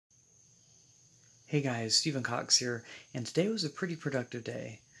Hey guys, Stephen Cox here, and today was a pretty productive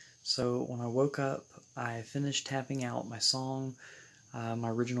day. So when I woke up, I finished tapping out my song, my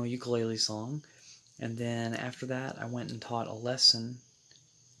original ukulele song, and then after that I went and taught a lesson,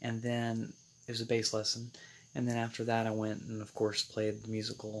 and then it was a bass lesson, and then after that I went and of course played the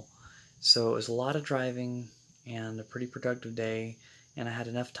musical. So it was a lot of driving and a pretty productive day, and I had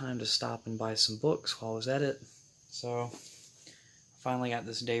enough time to stop and buy some books while I was at it. So I finally got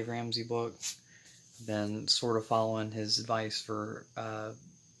this Dave Ramsey book. Been sort of following his advice for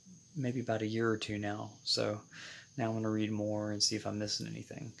maybe about a year or two now. So now I'm going to read more and see if I'm missing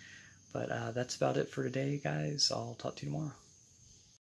anything. But that's about it for today, guys. I'll talk to you tomorrow.